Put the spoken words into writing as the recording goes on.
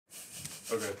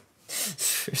Okay.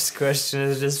 First question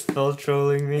is just Phil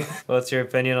trolling me. What's your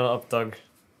opinion on Updog?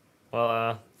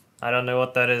 Well, I don't know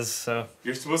what that is, so...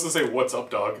 You're supposed to say, "What's up,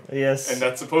 dog?" Yes. And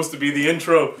that's supposed to be the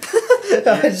intro.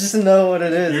 I just know what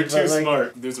it is. You're too like...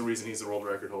 smart. There's a reason he's the world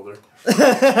record holder.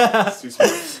 It's too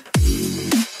smart.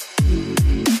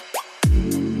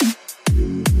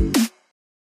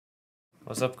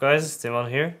 What's up, guys? Tymon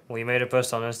here. We made a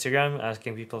post on Instagram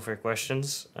asking people for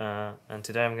questions, and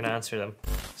today I'm gonna answer them.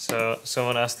 So,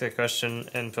 someone asked a question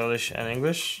in Polish and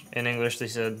English. In English, they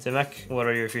said, Tymek, what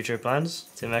are your future plans?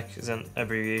 Tymek is an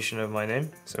abbreviation of my name.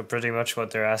 So pretty much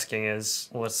what they're asking is,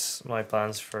 what's my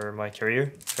plans for my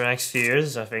career? For the next few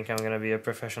years, I think I'm gonna be a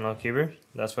professional cuber.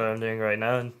 That's what I'm doing right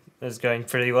now, and it's going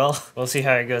pretty well. We'll see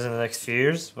how it goes in the next few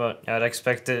years, but I'd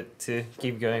expect it to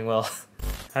keep going well.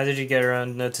 How did you get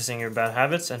around noticing your bad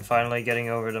habits and finally getting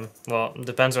over them? Well, it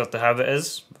depends what the habit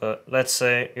is, but let's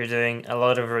say you're doing a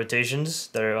lot of rotations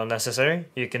that are unnecessary.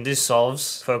 You can do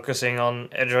solves, focusing on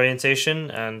edge orientation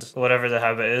and whatever the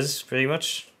habit is, pretty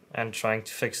much, and trying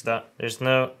to fix that. There's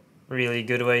no really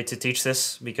good way to teach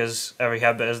this because every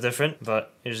habit is different,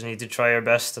 but you just need to try your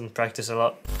best and practice a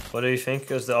lot. What do you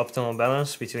think is the optimal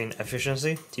balance between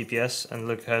efficiency, TPS, and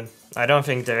look ahead? I don't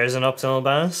think there is an optimal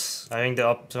balance. I think the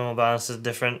optimal balance is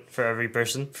different for every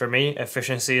person. For me,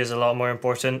 efficiency is a lot more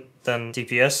important than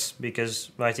TPS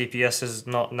because my TPS is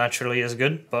not naturally as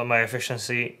good, but my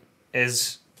efficiency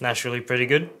is naturally pretty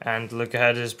good, and look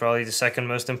ahead is probably the second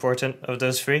most important of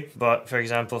those three. But for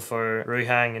example, for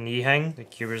Ruihang and Yihang, the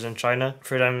cubers in China,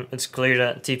 for them it's clear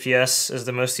that TPS is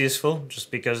the most useful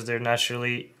just because they're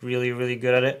naturally really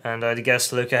good at it, and I'd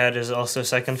guess look ahead is also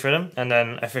second for them, and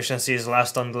then efficiency is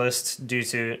last on the list due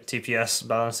to TPS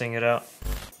balancing it out.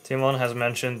 Tymon has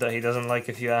mentioned that he doesn't like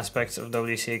a few aspects of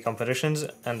WCA competitions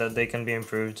and that they can be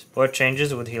improved. What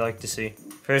changes would he like to see?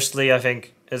 Firstly, I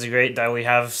think it's great that we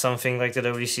have something like the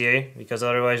WCA because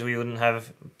otherwise we wouldn't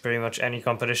have pretty much any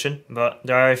competition. But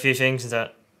there are a few things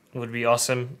that would be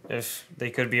awesome if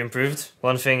they could be improved.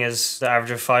 One thing is the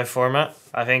average of 5 format.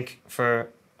 I think for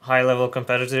high-level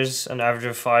competitors, an average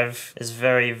of 5 is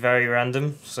very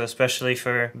random. So especially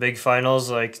for big finals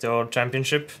like the World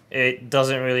Championship, it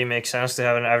doesn't really make sense to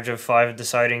have an average of 5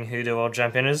 deciding who the world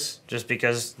champion is, just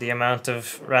because the amount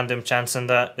of random chance in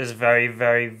that is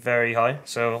very high.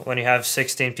 So when you have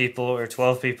 16 people or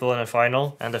 12 people in a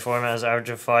final and the format is average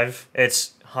of 5,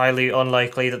 it's highly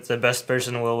unlikely that the best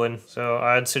person will win. So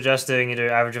I'd suggest doing either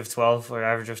average of 12 or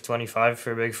average of 25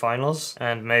 for big finals,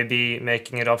 and maybe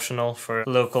making it optional for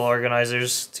local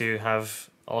organizers to have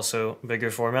also bigger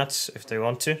formats if they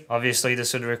want to. Obviously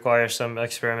this would require some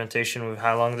experimentation with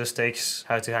how long this takes,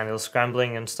 how to handle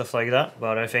scrambling and stuff like that,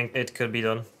 but I think it could be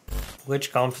done.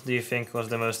 Which comp do you think was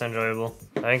the most enjoyable?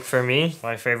 I think for me,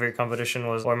 my favorite competition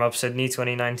was Warm Up Sydney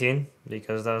 2019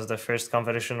 because that was the first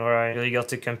competition where I really got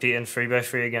to compete in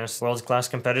 3x3 against world-class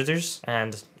competitors,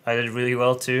 and I did really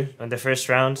well too. In the first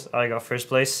round, I got first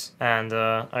place and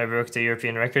I broke the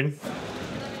European record.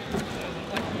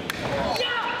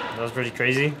 That was pretty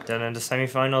crazy. Then in the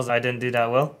semi-finals, I didn't do that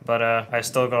well, but I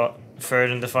still got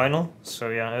third in the final. So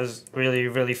yeah, it was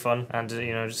really fun, and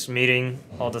you know, just meeting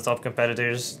all the top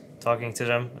competitors, talking to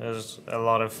them, it was a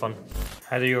lot of fun.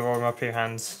 How do you warm up your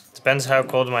hands? Depends how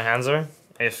cold my hands are.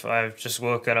 If I've just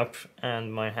woken up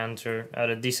and my hands are at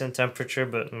a decent temperature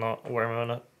but not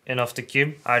warm enough to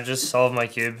cube, I just solve my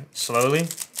cube slowly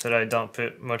so that I don't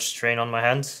put much strain on my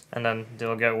hands, and then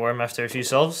they'll get warm after a few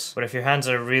solves. But if your hands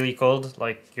are really cold,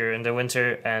 like you're in the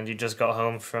winter and you just got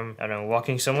home from, I don't know,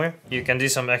 walking somewhere, you can do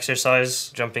some exercise,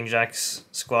 jumping jacks,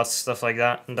 squats, stuff like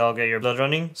that, and that'll get your blood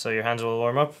running, so your hands will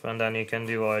warm up, and then you can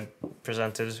do what I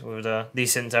presented with a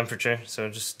decent temperature. So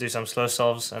just do some slow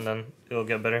solves and then it'll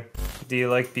get better. Do you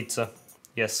like pizza?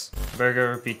 Yes.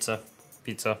 Burger or pizza?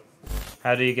 Pizza.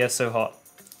 How do you get so hot?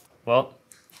 Well,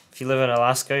 if you live in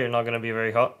Alaska, you're not going to be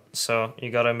very hot, so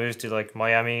you gotta move to like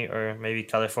Miami or maybe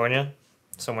California,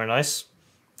 somewhere nice,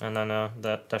 and then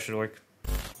that should work.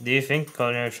 Do you think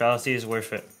color neutrality is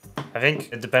worth it? I think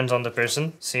it depends on the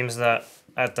person. Seems that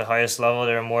at the highest level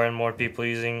there are more and more people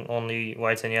using only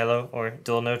white and yellow or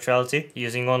dual neutrality.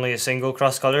 Using only a single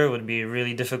cross color would be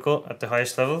really difficult at the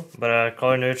highest level, but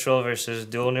color neutral versus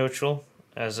dual neutral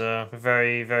is a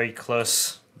very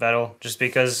close battle, just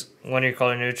because when you're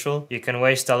color neutral you can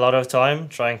waste a lot of time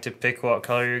trying to pick what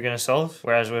color you're going to solve,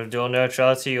 whereas with dual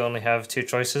neutrality you only have 2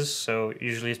 choices, so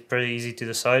usually it's pretty easy to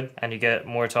decide and you get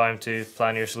more time to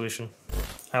plan your solution.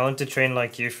 I want to train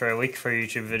like you for a week for a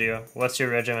YouTube video. What's your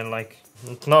regimen like?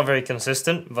 It's not very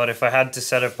consistent, but if I had to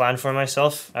set a plan for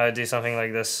myself, I would do something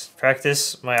like this.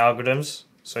 Practice my algorithms,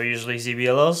 so usually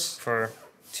ZBLLs for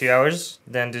 2 hours,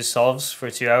 then do solves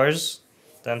for 2 hours,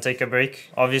 then take a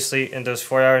break. Obviously, in those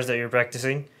 4 hours that you're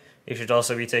practicing, you should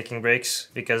also be taking breaks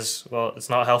because, well, it's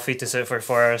not healthy to sit for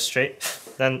 4 hours straight.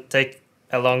 Then take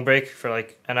a long break for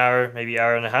like an hour, maybe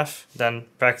hour and a half. Then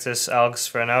practice algs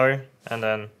for an hour and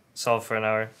then solve for an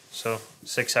hour. So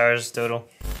 6 hours total.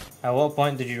 At what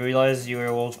point did you realize you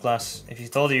were world class? If you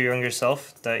told your younger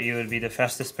self that you would be the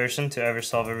fastest person to ever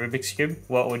solve a Rubik's Cube,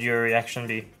 what would your reaction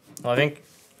be? Well, I think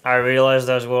I realized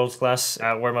I was world class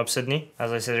at Warm Up Sydney.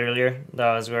 As I said earlier,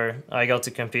 that was where I got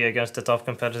to compete against the top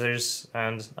competitors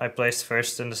and I placed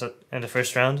first in the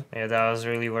first round. Yeah, that was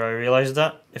really where I realized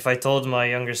that. If I told my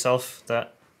younger self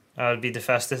that I would be the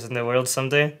fastest in the world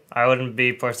someday, I wouldn't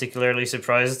be particularly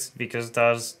surprised because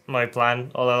that was my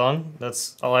plan all along.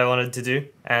 That's all I wanted to do.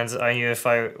 And I knew if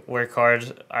I work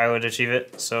hard, I would achieve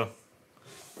it. So,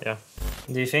 yeah.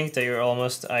 Do you think that you're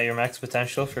almost at your max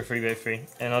potential for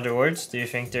 3x3? In other words, do you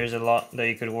think there's a lot that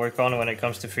you could work on when it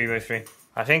comes to 3x3?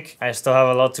 I think I still have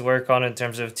a lot to work on in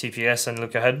terms of TPS and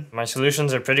look ahead. My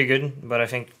solutions are pretty good, but I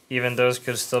think even those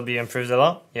could still be improved a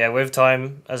lot. Yeah, with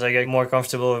time, as I get more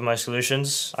comfortable with my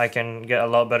solutions, I can get a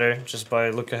lot better just by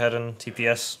look ahead and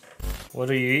TPS. What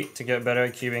do you eat to get better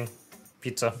at cubing?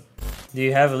 Pizza. Do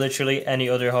you have literally any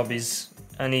other hobbies?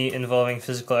 Any involving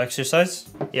physical exercise?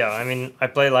 Yeah, I mean, I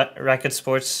play racket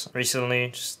sports recently,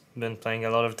 just been playing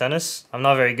a lot of tennis. I'm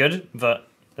not very good, but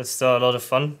it's still a lot of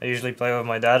fun. I usually play with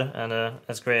my dad and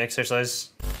it's great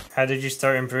exercise. How did you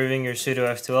start improving your pseudo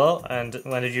F2L and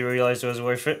when did you realize it was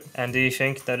worth it? And do you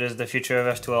think that is the future of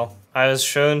F2L? I was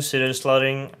shown pseudo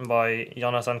slotting by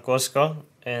Jonathan Koska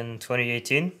in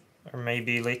 2018. Or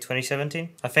maybe late 2017.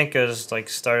 I think it was like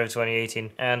start of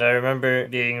 2018. And I remember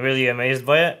being really amazed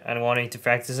by it and wanting to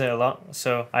practice it a lot.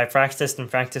 So I practiced and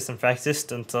practiced and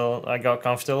practiced until I got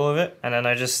comfortable with it. And then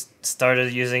I just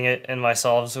started using it in my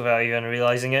solves without even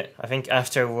realizing it. I think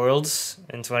after Worlds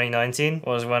in 2019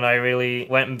 was when I really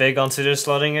went big on pseudo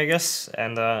slotting, I guess.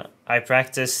 And I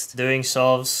practiced doing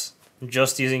solves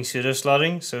just using pseudo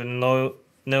slotting. So no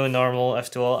normal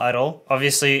F2L at all.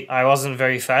 Obviously, I wasn't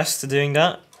very fast doing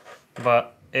that,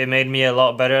 but it made me a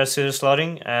lot better at pseudo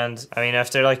slotting. And I mean,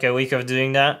 after like a week of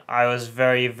doing that, I was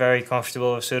very, very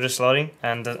comfortable with pseudo slotting.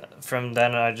 And from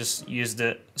then I just used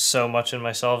it so much in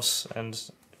my solves and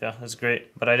yeah, it's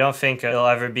great. But I don't think it'll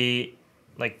ever be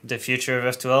like the future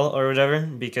of F2L or whatever,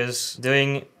 because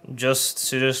doing just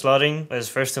pseudo slotting is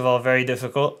first of all very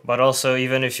difficult, but also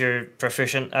even if you're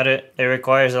proficient at it, it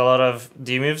requires a lot of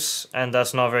D moves and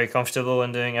that's not very comfortable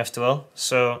when doing F2L.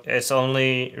 So it's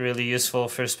only really useful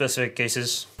for specific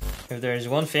cases. If there is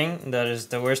one thing that is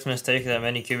the worst mistake that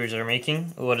many cubers are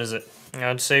making, what is it?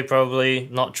 I'd say probably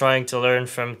not trying to learn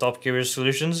from top cubers'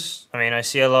 solutions. I mean, I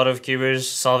see a lot of cubers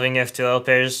solving F2L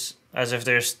pairs as if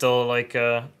they're still like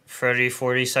a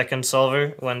 30-40 second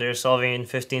solver when they're solving in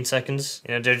 15 seconds.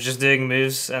 You know, they're just doing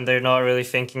moves and they're not really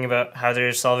thinking about how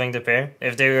they're solving the pair.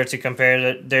 If they were to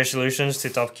compare their solutions to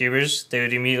top cubers, they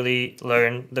would immediately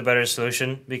learn the better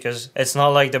solution, because it's not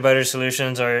like the better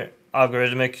solutions are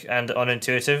algorithmic and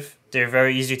unintuitive. They're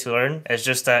very easy to learn. It's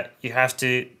just that you have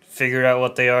to figure out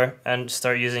what they are and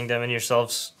start using them in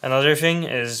yourselves. Another thing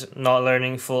is not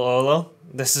learning full OLO.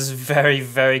 This is very,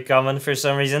 very common for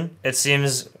some reason. It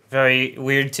seems very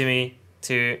weird to me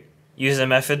to use a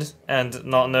method and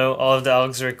not know all of the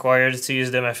algs required to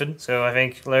use the method. So I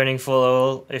think learning full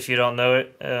OL, if you don't know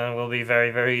it, will be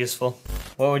very, very useful.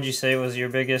 What would you say was your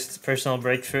biggest personal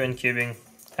breakthrough in cubing?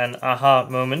 An aha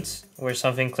moment where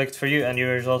something clicked for you and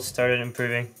your results started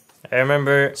improving? I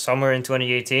remember somewhere in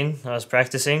 2018, I was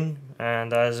practicing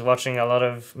and I was watching a lot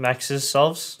of Max's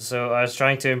solves. So I was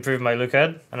trying to improve my look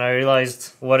ahead and I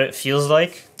realized what it feels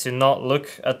like to not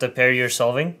look at the pair you're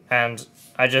solving. And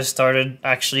I just started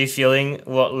actually feeling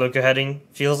what look aheading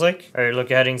feels like, or look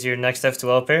aheading to your next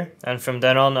F2L pair. And from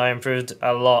then on, I improved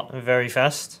a lot very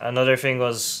fast. Another thing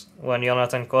was when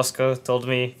Jonathan Kosko told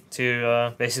me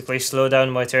to basically slow down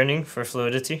my turning for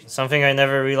fluidity. Something I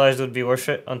never realized would be worth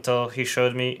it until he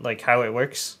showed me like how it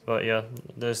works. But yeah,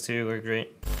 those two were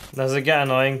great. Does it get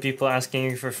annoying people asking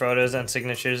you for photos and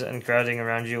signatures and crowding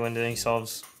around you when doing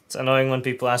solves? It's annoying when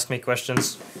people ask me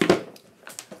questions.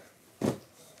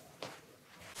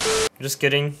 Just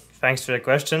kidding. Thanks for the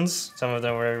questions. Some of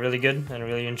them were really good and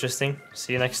really interesting.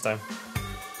 See you next time.